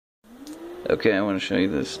Okay, I want to show you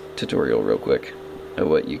this tutorial real quick of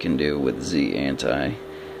what you can do with Zanti,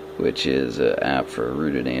 which is an app for a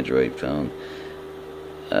rooted Android phone.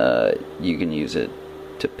 You can use it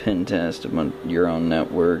to pen test your own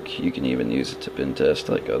network. You can even use it to pen test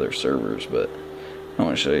like other servers, but I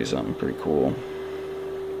want to show you something pretty cool.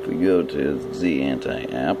 If we go to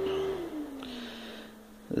Zanti app,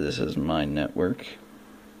 this is my network.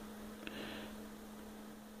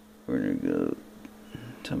 We're going to go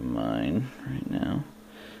to mine right now.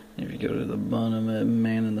 If you go to the bottom,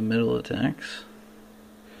 man in the middle attacks.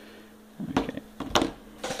 Okay.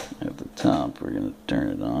 At the top, we're going to turn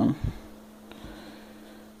it on.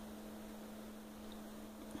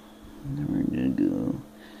 And then we're going to go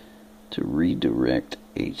to redirect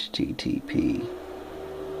HTTP.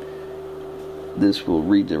 This will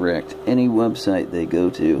redirect any website they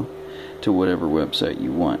go to whatever website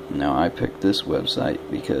you want. Now I picked this website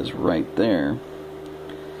because right there,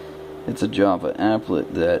 it's a Java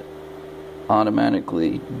applet that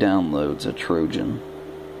automatically downloads a Trojan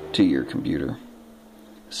to your computer.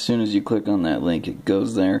 As soon as you click on that link, it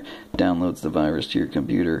goes there, downloads the virus to your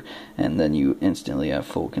computer, and then you instantly have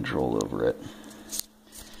full control over it.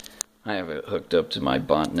 I have it hooked up to my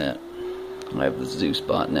botnet. I have the Zeus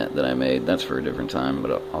botnet that I made. That's for a different time,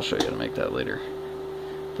 but I'll show you how to make that later.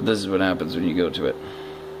 But this is what happens when you go to it.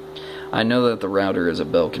 I know that the router is a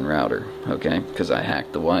Belkin router, okay, because I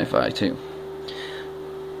hacked the Wi-Fi too.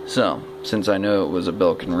 So, since I know it was a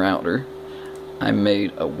Belkin router, I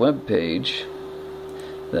made a web page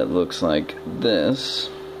that looks like this.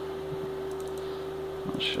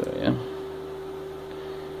 I'll show you.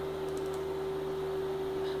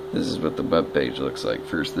 This is what the web page looks like.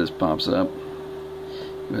 First, this pops up.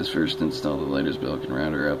 You must first install the latest Belkin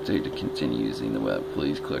router update to continue using the web.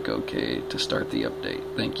 Please click OK to start the update.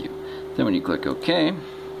 Thank you. Then when you click OK, it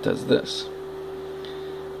does this.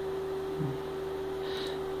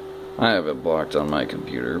 I have it blocked on my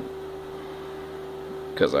computer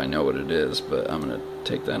because I know what it is, but I'm going to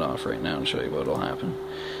take that off right now and show you what will happen.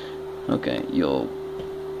 Okay,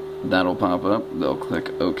 that'll pop up. They'll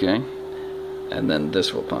click OK, and then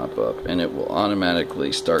this will pop up, and it will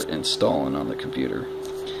automatically start installing on the computer.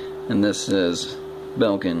 And this says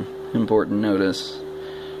Belkin, important notice.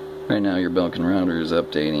 Right now your Belkin router is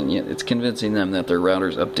updating. It's convincing them that their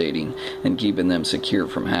router's updating and keeping them secure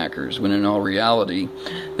from hackers, when in all reality,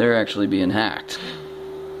 they're actually being hacked.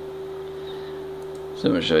 So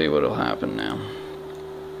I'm going to show you what will happen now.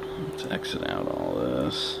 Let's exit out all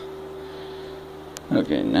this.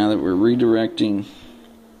 Okay, now that we're redirecting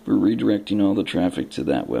all the traffic to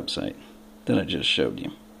that website that I just showed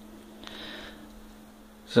you.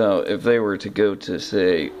 So if they were to go to,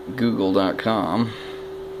 say, google.com,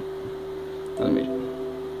 let me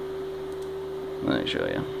show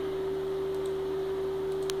you.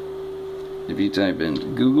 If you type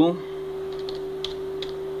in google.com,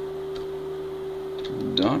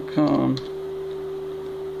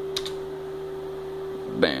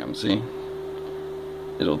 bam, see?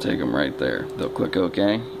 It'll take them right there. They'll click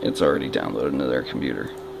OK. It's already downloaded into their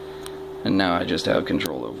computer. And now I just have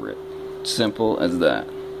control over it. Simple as that.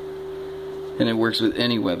 And it works with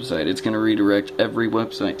any website. It's going to redirect every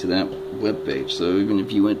website to that web page. So even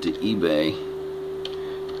if you went to ebay.com,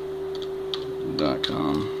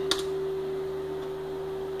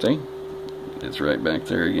 see? It's right back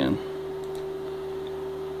there again.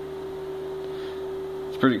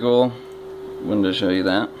 It's pretty cool. Wanted to show you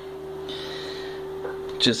that.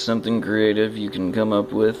 Just something creative you can come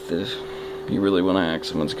up with if you really want to hack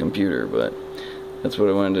someone's computer, but that's what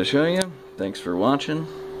I wanted to show you. Thanks for watching,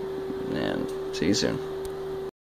 and see you soon.